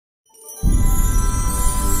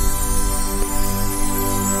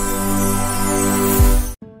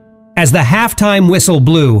As the halftime whistle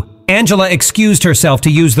blew, Angela excused herself to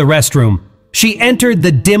use the restroom. She entered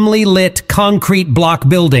the dimly lit concrete block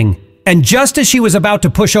building, and just as she was about to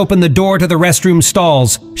push open the door to the restroom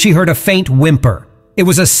stalls, she heard a faint whimper. It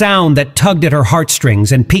was a sound that tugged at her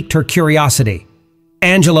heartstrings and piqued her curiosity.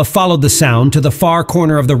 Angela followed the sound to the far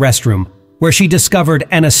corner of the restroom, where she discovered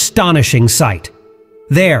an astonishing sight.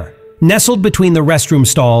 There, nestled between the restroom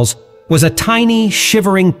stalls, was a tiny,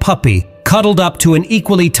 shivering puppy cuddled up to an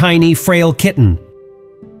equally tiny, frail kitten.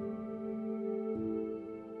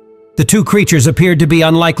 The two creatures appeared to be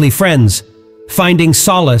unlikely friends, finding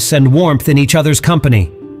solace and warmth in each other's company.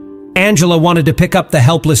 Angela wanted to pick up the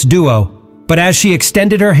helpless duo, but as she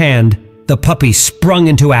extended her hand, the puppy sprung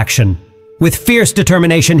into action. With fierce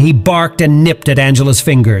determination, he barked and nipped at Angela's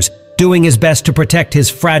fingers, doing his best to protect his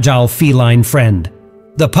fragile feline friend.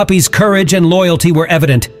 The puppy's courage and loyalty were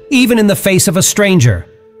evident, even in the face of a stranger.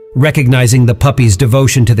 Recognizing the puppy's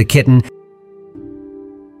devotion to the kitten,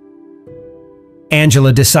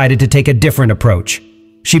 Angela decided to take a different approach.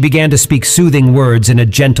 She began to speak soothing words in a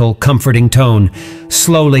gentle, comforting tone.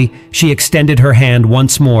 Slowly, she extended her hand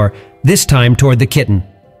once more, this time toward the kitten.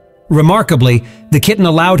 Remarkably, the kitten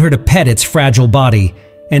allowed her to pet its fragile body,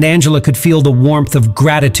 and Angela could feel the warmth of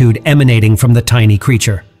gratitude emanating from the tiny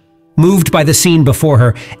creature. Moved by the scene before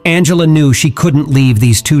her, Angela knew she couldn't leave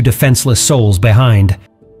these two defenseless souls behind.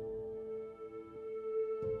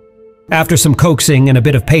 After some coaxing and a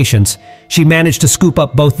bit of patience, she managed to scoop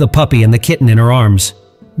up both the puppy and the kitten in her arms.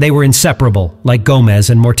 They were inseparable, like Gomez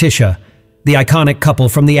and Morticia, the iconic couple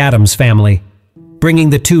from the Addams family. Bringing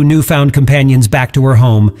the two newfound companions back to her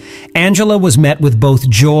home, Angela was met with both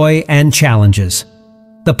joy and challenges.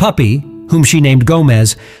 The puppy, whom she named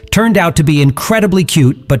Gomez, turned out to be incredibly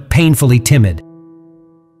cute but painfully timid.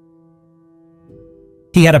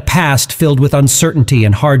 He had a past filled with uncertainty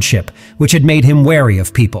and hardship, which had made him wary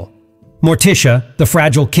of people. Morticia, the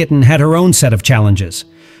fragile kitten, had her own set of challenges.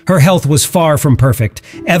 Her health was far from perfect,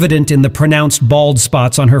 evident in the pronounced bald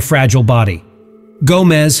spots on her fragile body.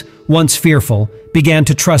 Gomez, once fearful, began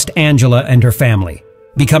to trust Angela and her family,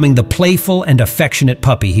 becoming the playful and affectionate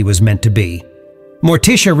puppy he was meant to be.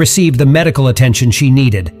 Morticia received the medical attention she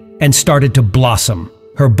needed and started to blossom,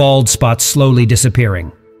 her bald spots slowly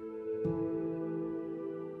disappearing.